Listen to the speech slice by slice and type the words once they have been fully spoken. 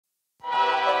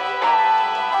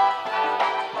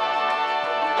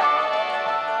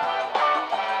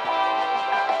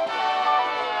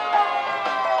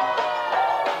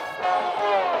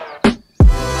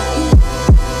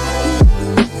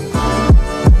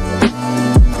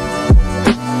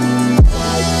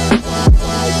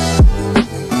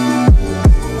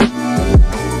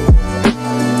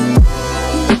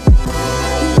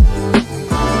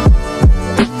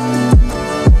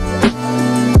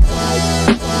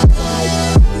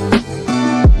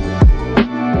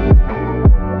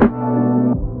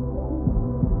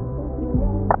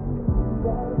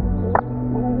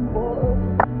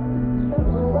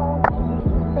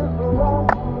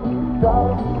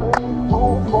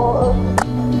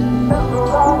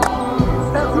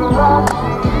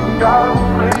Guess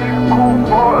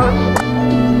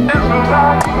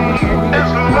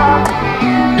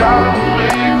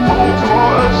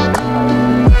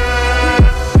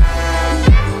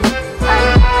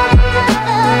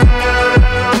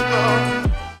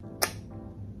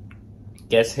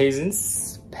who's in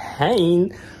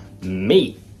Spain?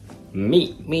 Me.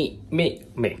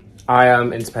 I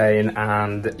am in Spain,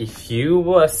 and if you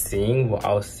were seeing what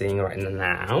I was seeing right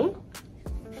now,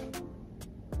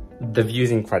 the view's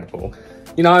incredible.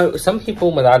 You know, some people,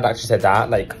 my dad actually said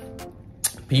that, like,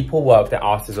 people work their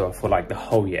asses off for like the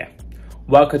whole year.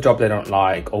 Work a job they don't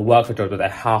like, or work a job that they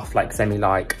half like,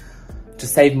 semi-like, to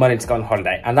save money to go on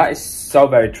holiday. And that is so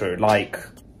very true. Like,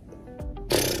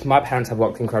 my parents have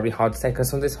worked incredibly hard to take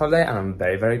us on this holiday, and I'm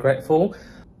very, very grateful.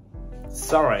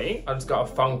 Sorry, I just got a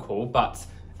phone call, but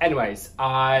anyways,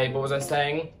 what was I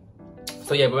saying?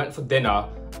 So yeah, we went for dinner,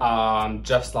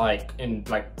 just like in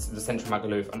like the central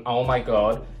Magaluf, and oh my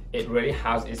god, it really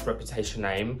has its reputation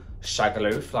name,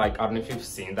 Shagaloof. Like, I don't know if you've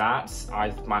seen that.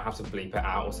 I might have to bleep it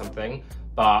out or something,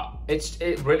 but it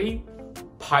really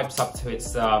pipes up to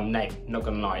its name, not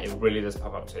gonna lie, it really does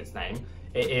pipe up to its name.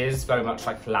 It is very much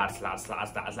like lads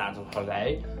on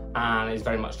holiday, and it's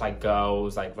very much like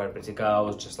girls, like very pretty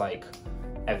girls, just like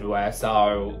everywhere.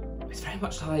 So it's very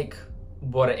much like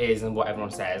what it is and what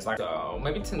everyone says. Like, so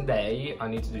maybe today I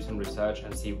need to do some research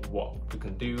and see what we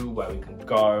can do, where we can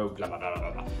go, blah blah blah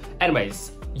blah blah.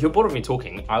 Anyways, you're bored of me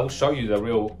talking. I will show you the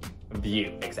real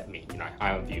view, except me, you know,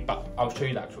 I own view, but I'll show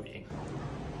you the actual view.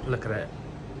 Look at it,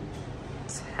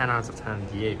 10 out of 10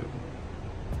 view.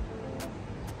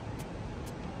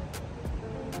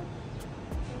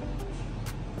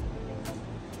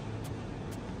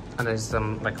 And there's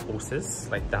some like horses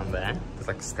like down there. There's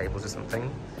like stables or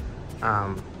something.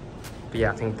 But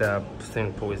yeah, I think the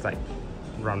swimming pool is like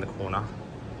around the corner.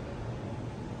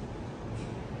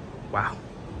 Wow.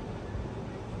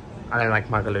 And then like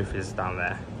Magaluf is down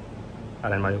there.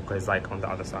 And then Mallorca is like on the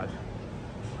other side.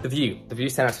 The view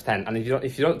is 10 out of 10. And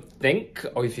if you don't think,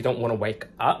 or if you don't want to wake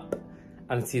up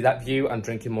and see that view and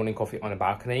drinking morning coffee on a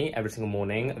balcony every single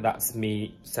morning, that's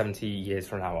me 70 years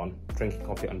from now on, drinking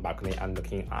coffee on a balcony and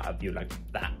looking at a view like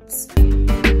that.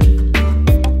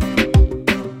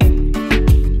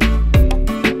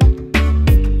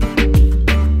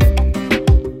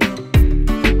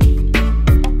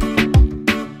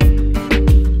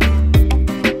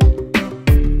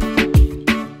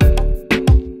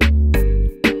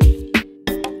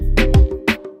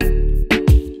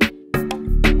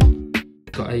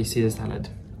 Got a Caesar salad.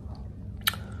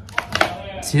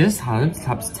 Caesar salad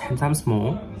costs 10 times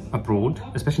more abroad,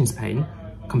 especially in Spain,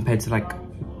 compared to like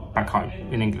back home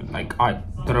in England. Like, I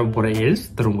don't know what it is,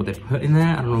 don't know what they put in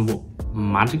there, I don't know what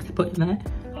magic they put in there.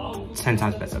 10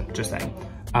 times better, just saying.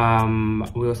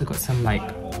 We also got some like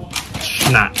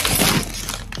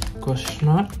snacks. Got a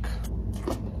snack.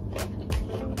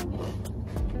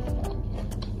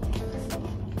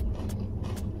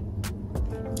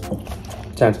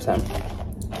 Ten out of 10.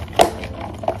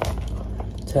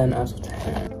 10 out of 10.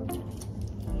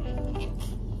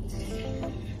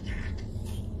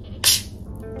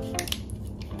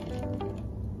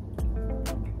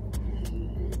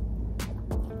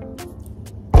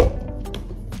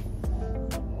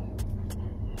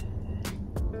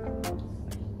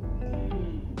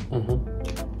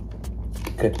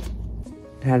 Good.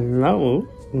 Hello,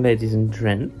 ladies and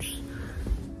gents.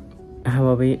 How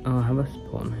are we? Oh, I have a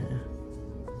spawn here.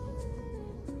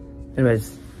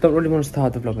 Anyways, don't really want to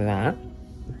start the vlog with that,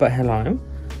 but hello.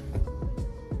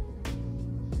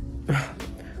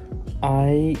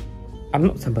 I'm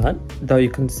not sunburned, though you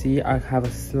can see I have a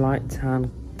slight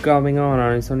tan going on,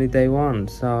 and it's only day one,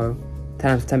 so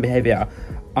 10 out of 10 behaviour.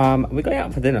 We're going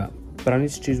out for dinner, but I need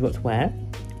to choose what to wear.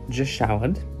 Just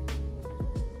showered.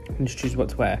 I need to choose what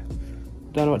to wear.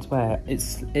 Don't know what to wear.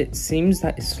 It seems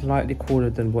that it's slightly cooler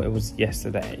than what it was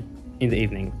yesterday in the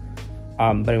evening.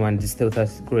 But anyway, it's still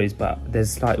 30 degrees, but there's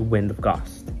a slight wind of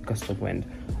gust of wind.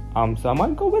 So I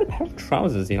might go with a pair of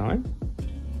trousers, you know?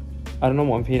 I don't know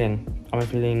what I'm feeling. Am I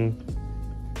feeling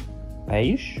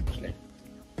beige?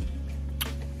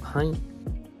 Hi.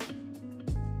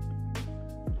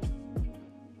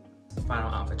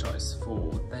 Final outfit choice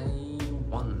for day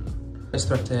one. I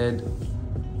thrifted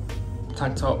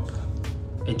tank top,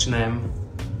 H&M.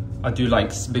 I do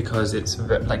like because it's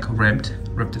like ribbed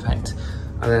effect.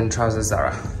 And then trousers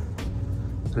Zara,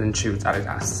 and then shoes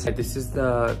Adidas. This is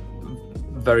the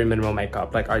very minimal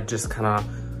makeup. Like, I just kind of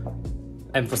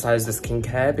emphasize the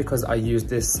skincare because I use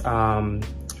this kind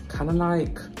of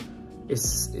like,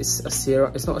 it's a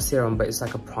serum. It's not a serum, but it's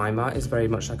like a primer. It's very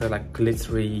much like a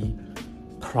glittery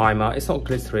primer. It's not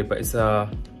glittery, but it's a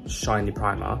shiny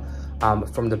primer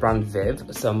from the brand Viv.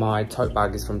 So my tote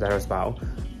bag is from there as well,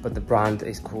 but the brand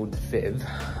is called Viv,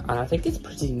 and I think it's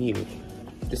pretty new.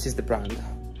 This is the brand.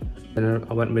 And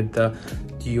I went with the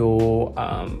Dior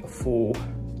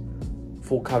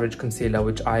full coverage concealer,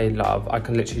 which I love. I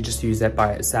can literally just use it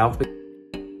by itself.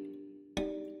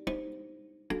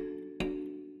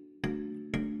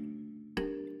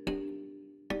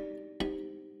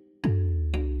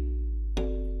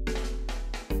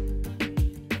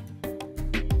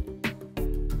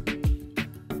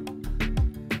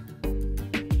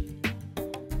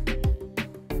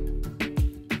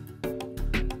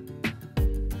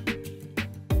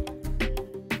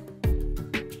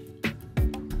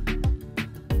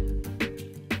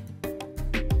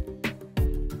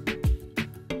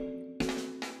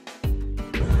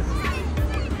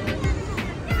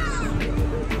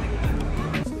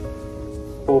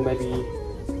 Or maybe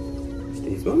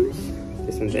these ones,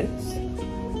 this and this,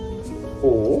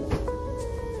 or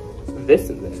this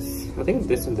and this. I think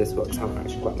this and this works out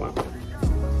actually quite well,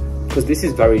 because this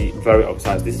is very, very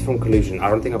oversized. This is from Collusion. I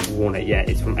don't think I've worn it yet.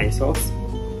 It's from ASOS.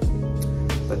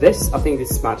 But this, I think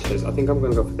this matches. I think I'm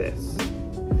gonna go for this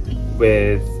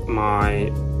with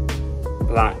my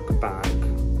black bag.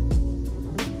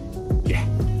 Yeah,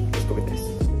 let's go with this.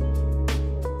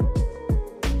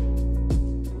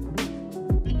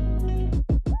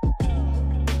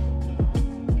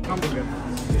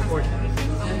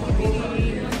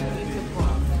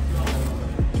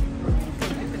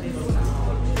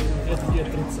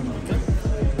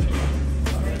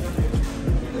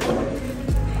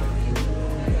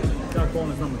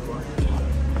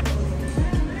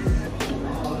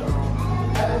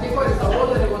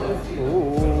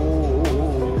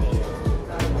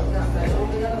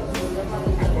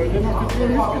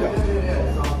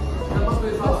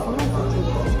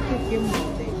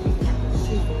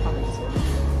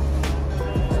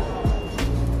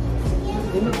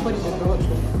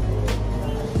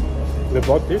 They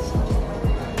bought this?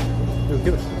 You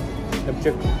give us. Let me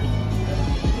check.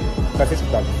 That is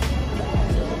done.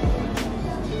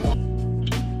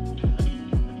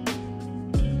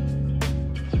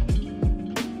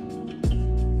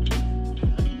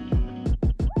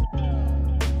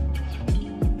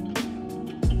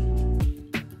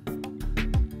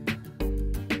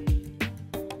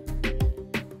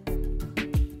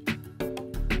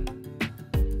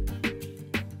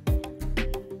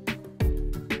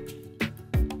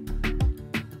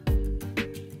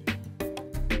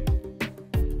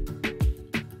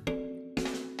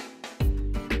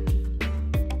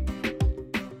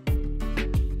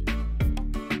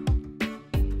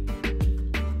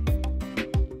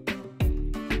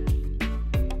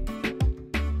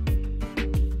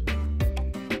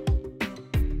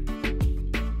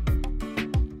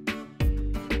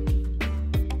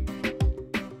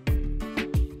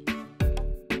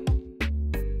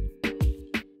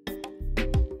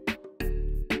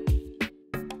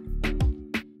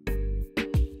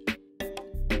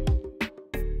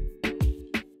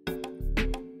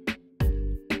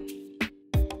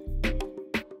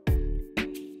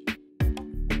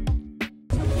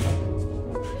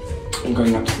 I'm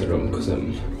going up to the room because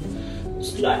I'm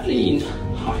slightly in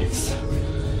hives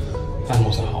and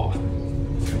also hot.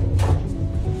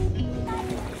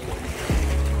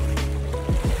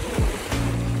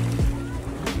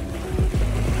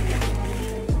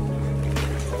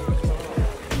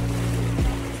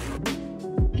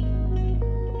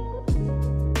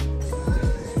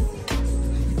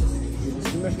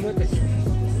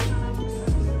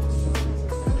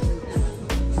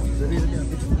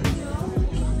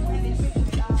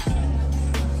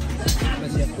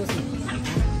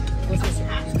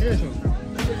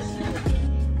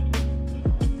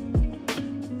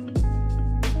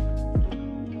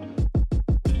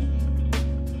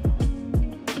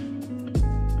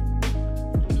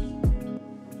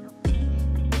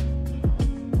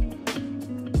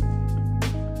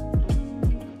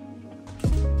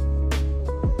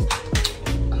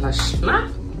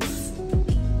 Snacks.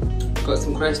 Got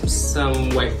some crisps, some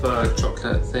wafer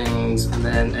chocolate things, and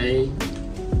then a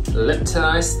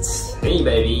Liptonized tea,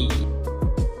 baby.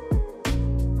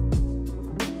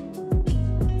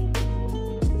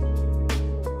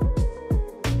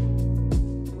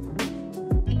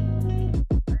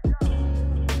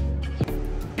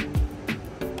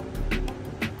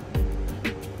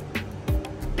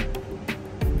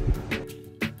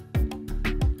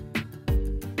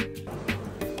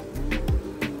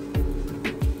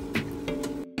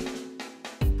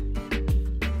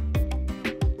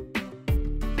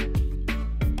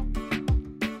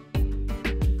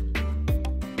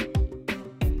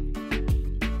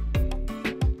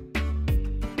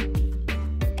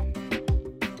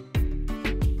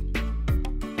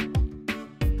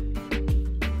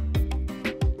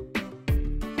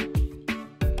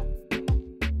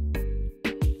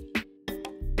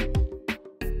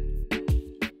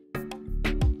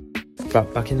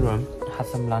 But back in the room, had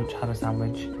some lunch, had a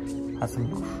sandwich, had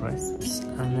some crisps,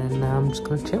 and then I'm just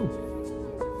gonna chill.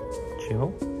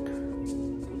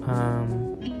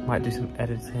 Might do some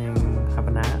editing, have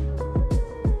a nap,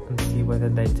 and see where the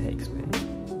day takes me.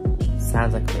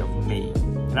 Sounds like a bit of me,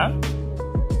 you know?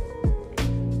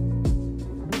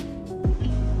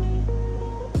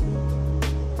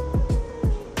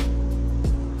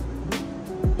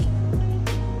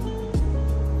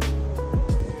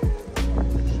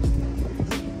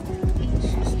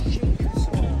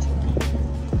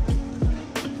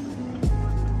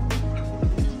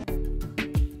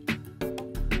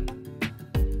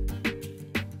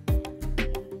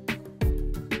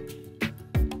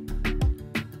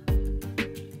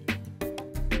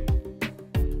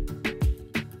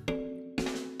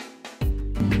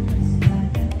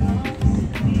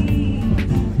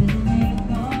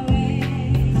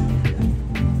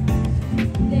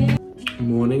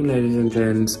 Morning, ladies and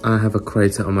gents. I have a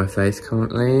crater on my face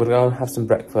currently. We're gonna have some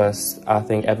breakfast. I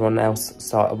think everyone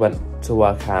else went to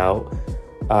work out.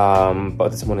 But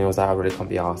this morning I was like, I really can't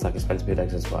be arsed. Like, it's meant to be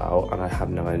legs as well, and I have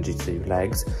no energy to do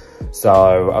legs.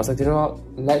 So I was like, you know what?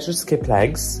 Let's just skip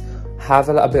legs. Have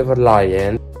a little bit of a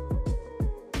lie-in.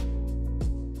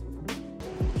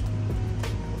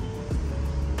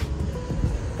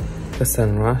 The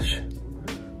sun rush,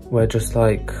 where just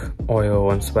like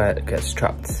oil and sweat gets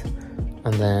trapped,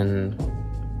 and then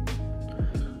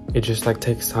it just like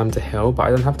takes time to heal, but I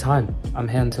don't have time. I'm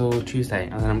here until Tuesday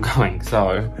and then I'm going,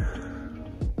 so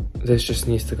this just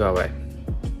needs to go away.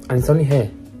 And it's only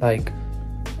here, like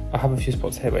I have a few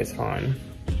spots here, but it's fine.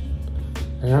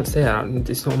 And that's it.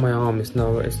 It's not on my arm, it's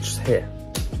just here.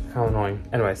 How annoying.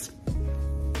 Anyways.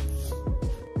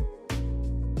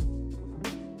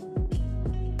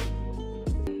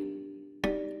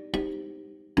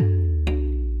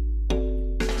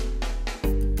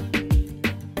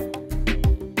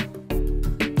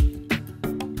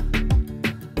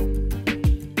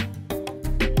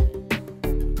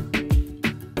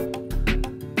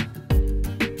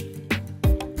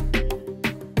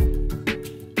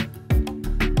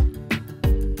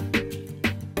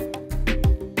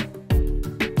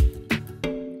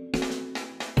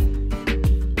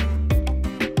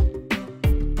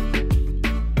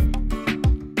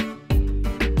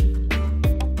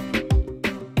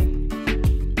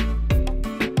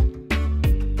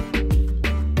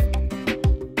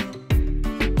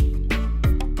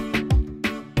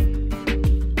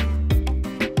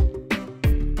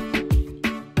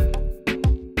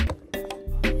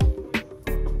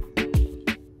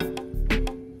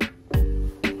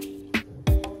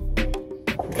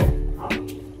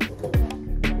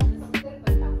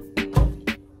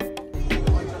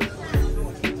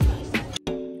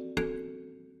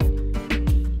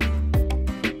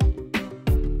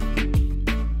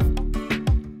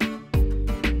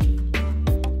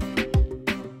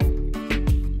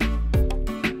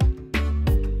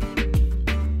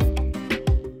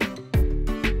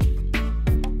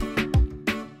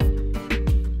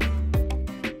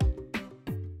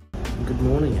 Good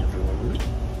morning, everyone.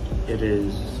 It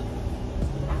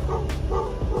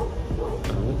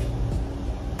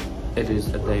is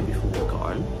a day before we're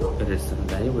going. It is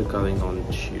Sunday. We're going on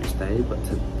Tuesday, but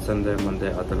Sunday and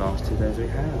Monday are the last 2 days we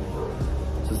have.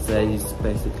 So today is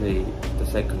basically the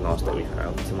second last day we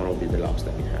have. Tomorrow will be the last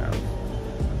day we have.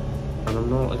 And I'm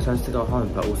not excited to go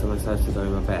home, but also I'm excited to go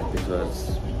in my bed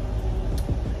because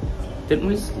I didn't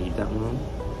really sleep that well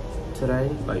today.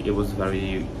 Like, it was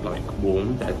very like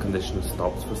warm. The air conditioner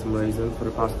stopped for some reason for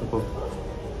the past couple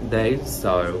of days,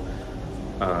 so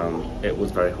it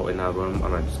was very hot in our room,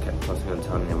 and I just kept tossing and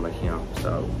turning and waking up.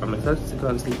 So I'm excited to go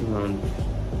and sleep in my own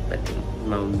bedroom,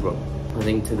 my own room. I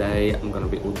think today I'm going to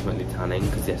be ultimately tanning,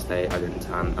 because yesterday I didn't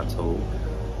tan at all.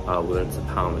 We went to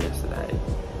Palma yesterday,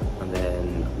 and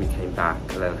then we came back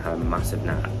and then had a massive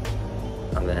nap,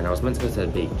 and then I was meant to go to the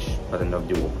beach, but then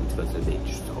nobody wanted me to go to the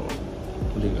beach, so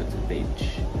I didn't go to the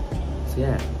beach. So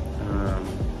yeah,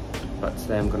 but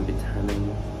today I'm going to be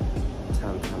tanning,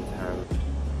 tan.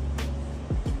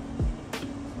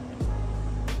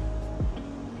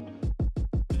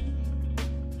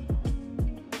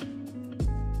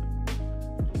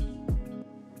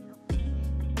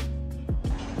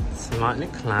 Slightly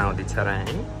cloudy today.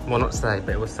 Well, not today,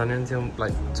 but it was sunny until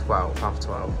like 12, half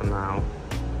 12, and now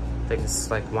I think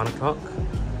it's like 1 o'clock.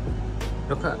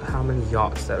 Look at how many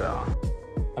yachts there are.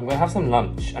 I'm gonna have some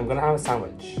lunch. I'm gonna have a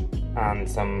sandwich and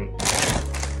some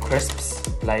crisps,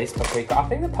 Lay's paprika. I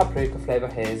think the paprika flavor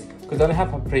here is, because they only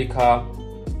have paprika,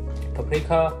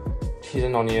 cheese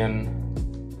and onion,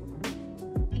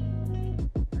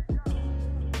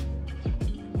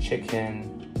 chicken,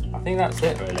 I think that's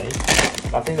it really.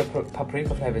 I think the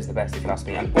paprika flavour is the best if you ask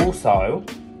me. And also,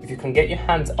 if you can get your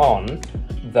hands on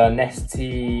the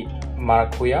Nesti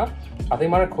Maracuya. I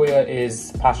think Maracuya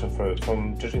is passion fruit.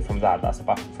 From judging from that, that's a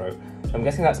passion fruit. I'm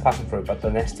guessing that's passion fruit, but the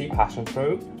Nesti passion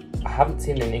fruit, I haven't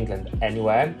seen it in England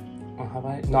anywhere. Or have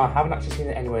I? No, I haven't actually seen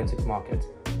it anywhere in supermarkets.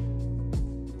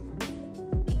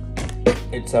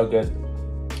 It's so good.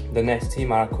 The Nesti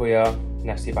Maracuya,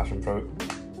 Nesti passion fruit,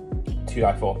 to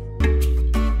die for.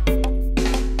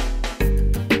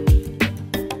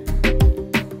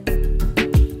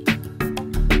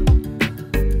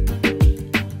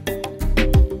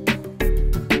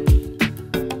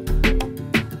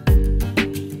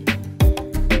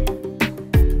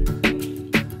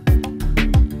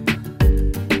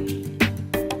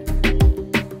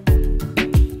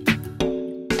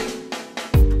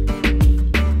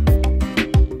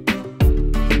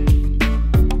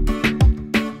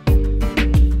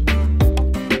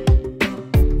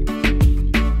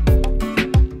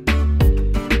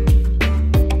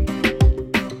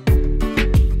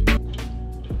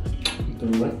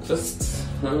 Breakfast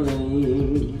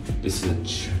time. This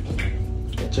is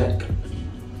a check.